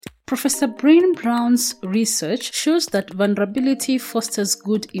Professor Brain Brown's research shows that vulnerability fosters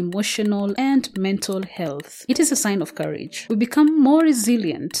good emotional and mental health. It is a sign of courage. We become more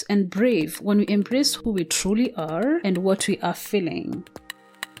resilient and brave when we embrace who we truly are and what we are feeling.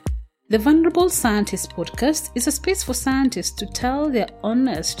 The Vulnerable Scientist podcast is a space for scientists to tell their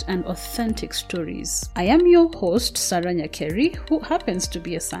honest and authentic stories. I am your host, Sarah Nyakeri, who happens to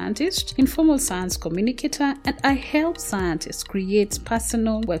be a scientist, informal science communicator, and I help scientists create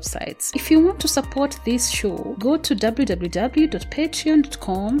personal websites. If you want to support this show, go to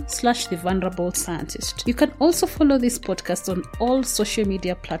www.patreon.com/thevulnerable-scientist. You can also follow this podcast on all social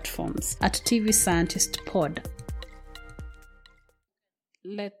media platforms at TV Scientist Pod.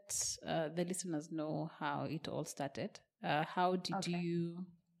 Let the listeners know how it all started. How did you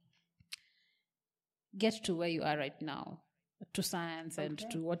get to where you are right now, to science and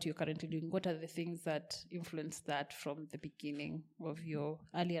to what you're currently doing? What are the things that influenced that from the beginning of your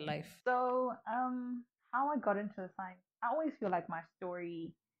earlier life? So, how I got into science, I always feel like my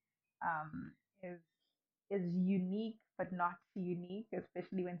story is unique, but not unique,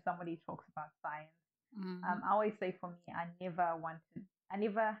 especially when somebody talks about science. I always say for me, I never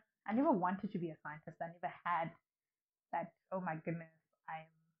wanted to be a scientist. I never had that. Oh my goodness,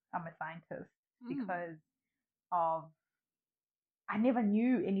 I'm a scientist because of I never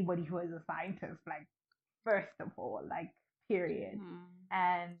knew anybody who was a scientist. Like first of all, like period.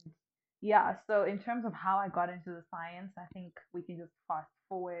 And yeah, so in terms of how I got into the science, I think we can just fast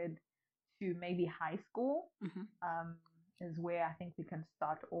forward to maybe high school. Is where I think we can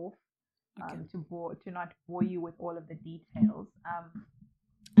start off. To not bore you with all of the details.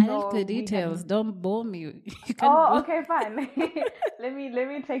 I like the details. Don't bore me. You can okay, fine. let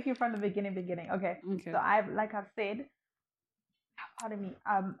me take you from the beginning. Okay. So like I've said, pardon me.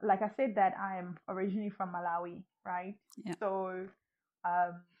 Like I said that I'm originally from Malawi, right? Yeah. So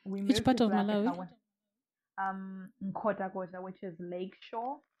we moved Which part to of South Malawi? Africa. Nkota, which is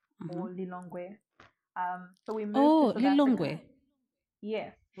Lakeshore or Lilongwe. So we moved to South Lilongwe. Africa.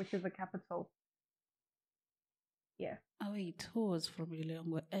 Yes, which is the capital. Yes. Oh wait, who was from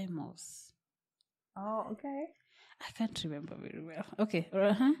Lilongwe? Amos. Oh, okay. I can't remember very well. Okay.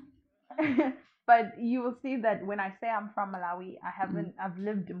 But you will see that when I say I'm from Malawi, I've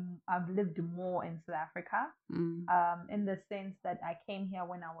lived more in South Africa. In the sense that I came here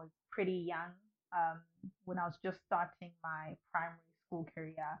when I was pretty young, when I was just starting my primary school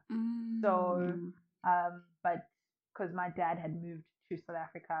career. So, but because my dad had moved to South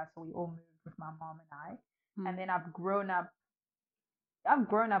Africa, so we all moved with my mom and I. And then I've grown up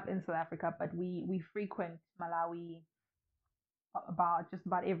in South Africa, but we frequent Malawi just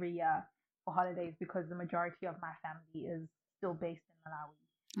about every year for holidays because the majority of my family is still based in Malawi.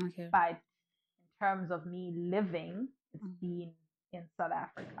 Okay. But in terms of me living, it's been in South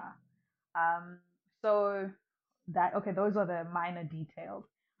Africa. So those are the minor details.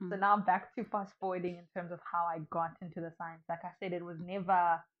 So now back to fast forwarding in terms of how I got into the science. Like I said, it was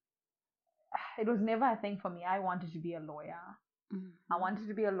never a thing for me. I wanted to be a lawyer. I wanted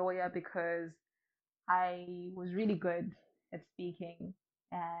to be a lawyer because I was really good at speaking,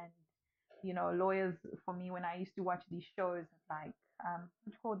 and lawyers for me when I used to watch these shows like what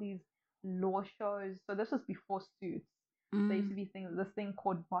you call these law shows. So this was before Suits. There used to be this thing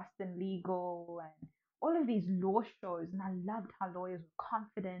called Boston Legal and all of these law shows, and I loved how lawyers were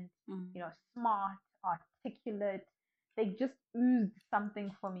confident, smart, articulate. They just oozed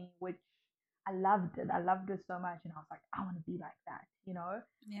something for me, which I loved it. I loved it so much, and I was like, I want to be like that, Yeah.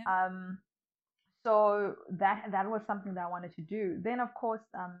 So that was something that I wanted to do. Then of course,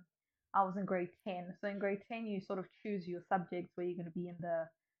 I was in grade 10. So in grade 10, you sort of choose your subjects where you're going to be in the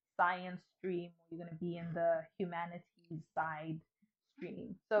science stream or you're going to be in the humanities side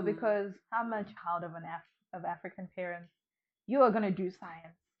stream. So because I'm a child of of African parents, you are going to do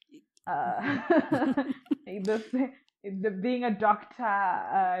science. Being a doctor,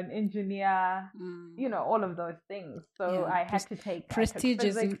 an engineer, all of those things. So I had to take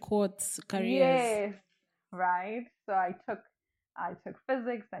prestigious in quotes careers. Yes, right. So I took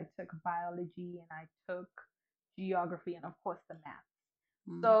physics, I took biology, and I took geography, and of course the math.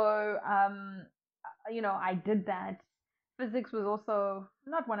 So I did that. Physics was also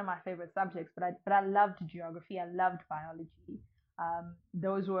not one of my favorite subjects, but I loved geography. I loved biology.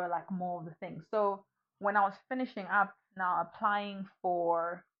 Those were like more of the things. So when I was finishing up now applying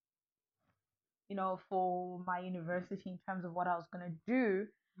for my university in terms of what I was going to do,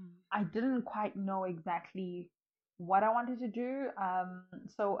 I didn't quite know exactly what I wanted to do.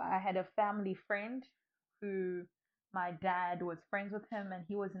 So I had a family friend who my dad was friends with him, and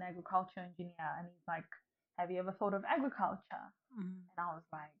he was an agriculture engineer. And he's like, "Have you ever thought of agriculture?" And I was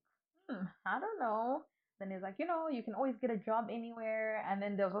like, I don't know. Then he's like, you can always get a job anywhere. And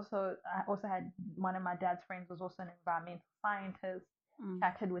then there was also, I also had one of my dad's friends was also an environmental scientist, Mm.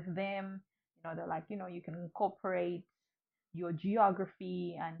 chatted with them. They're like, you can incorporate your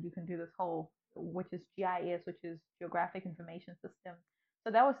geography and you can do this whole, which is GIS, which is Geographic Information System.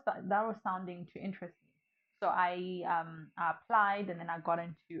 So that was sounding to interest me. So I applied and then I got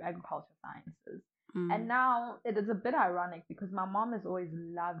into agriculture sciences. And Mm. now it is a bit ironic because my mom has always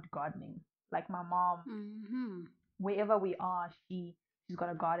loved gardening. Like my mom, Mm-hmm. wherever we are, she's got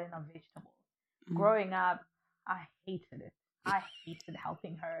a garden of vegetables. Mm. Growing up, I hated it. I hated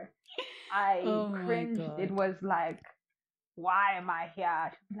helping her. I Oh my cringed. It God. was like, why am I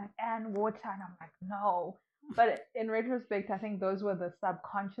here? She'd be like, and water. And I'm like, no. But in retrospect, I think those were the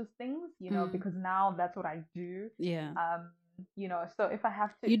subconscious things, Mm. because now that's what I do. Yeah. So if I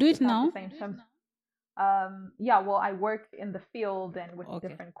have to, You do if it I have to now? say in terms, yeah, well, I work in the field and with Okay.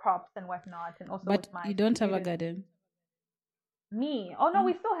 different crops and whatnot, and also But with my you don't have a students. garden? Me? Oh no, Mm.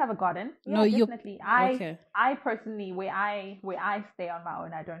 we still have a garden. No, Yeah, you. definitely. Okay. I personally, where I stay on my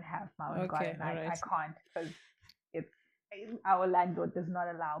own, I don't have my own Okay. garden. All I right. can't because it's our landlord does not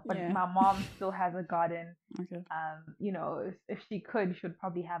allow. But Yeah. my mom still has a garden. Okay. If she could, she would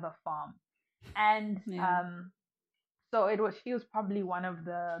probably have a farm. And Yeah. so she was probably one of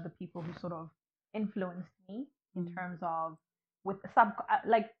the people who sort of influenced me in Mm. terms of with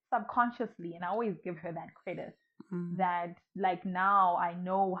subconsciously, and I always give her that credit Mm. that like now I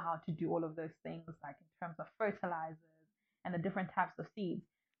know how to do all of those things, like in terms of fertilizers and the different types of seeds,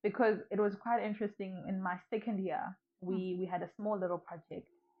 because it was quite interesting in my second year. We had a small little project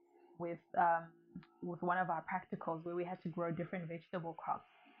with one of our practicals where we had to grow different vegetable crops.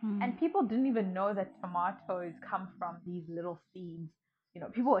 Mm. And people didn't even know that tomatoes come from these little seeds.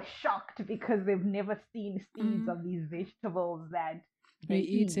 People are shocked because they've never seen seeds Mm. of these vegetables that We they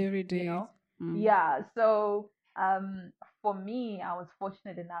eat eat, every day. Mm. Yeah, so for me, I was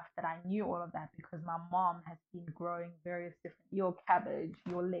fortunate enough that I knew all of that because my mom has been growing various different, your cabbage,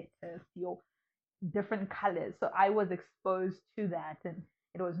 your lettuce, your different colors. So I was exposed to that and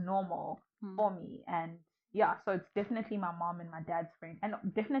it was normal Mm. for me. And yeah, so it's definitely my mom and my dad's friend, and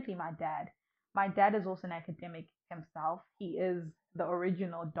definitely my dad. My dad is also an academic himself. He is the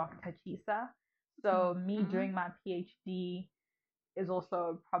original Dr. Chisa. So me Mm-hmm. doing my PhD is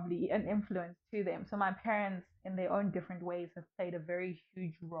also probably an influence to them. So my parents, in their own different ways, have played a very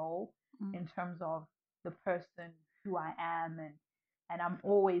huge role Mm. in terms of the person who I am, and I'm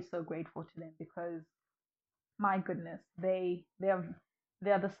always so grateful to them because my goodness, they're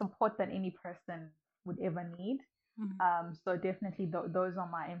the support that any person would ever need. Mm. So definitely those are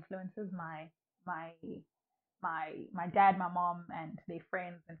my influences, my my dad, my mom, and their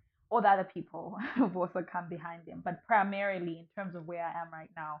friends, and all the other people have also come behind them. But primarily, in terms of where I am right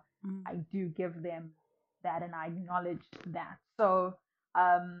now, Mm. I do give them that, and I acknowledge that. So,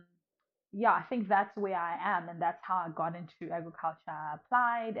 um, yeah, I think that's where I am, and that's how I got into agriculture. I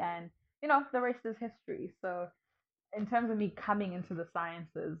applied, and the rest is history. So, in terms of me coming into the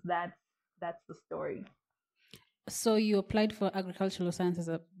sciences, that's the story. So you applied for agricultural science as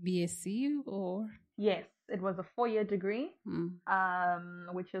a BSc or? Yes, it was a 4-year degree,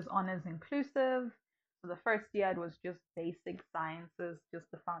 Mm. which is honors inclusive. So the first year it was just basic sciences, just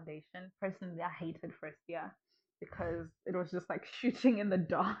the foundation. Personally, I hated first year because it was just like shooting in the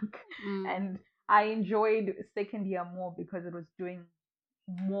dark. Mm. And I enjoyed second year more because it was doing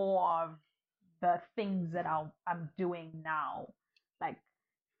more of the things that I'm doing now. Like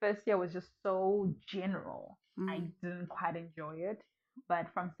first year was just so general. I Mm. didn't quite enjoy it, but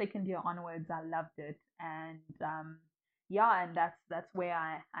from second year onwards, I loved it, and yeah, and that's where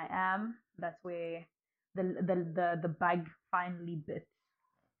I am. That's where the bug finally bit.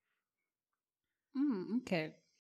 Okay.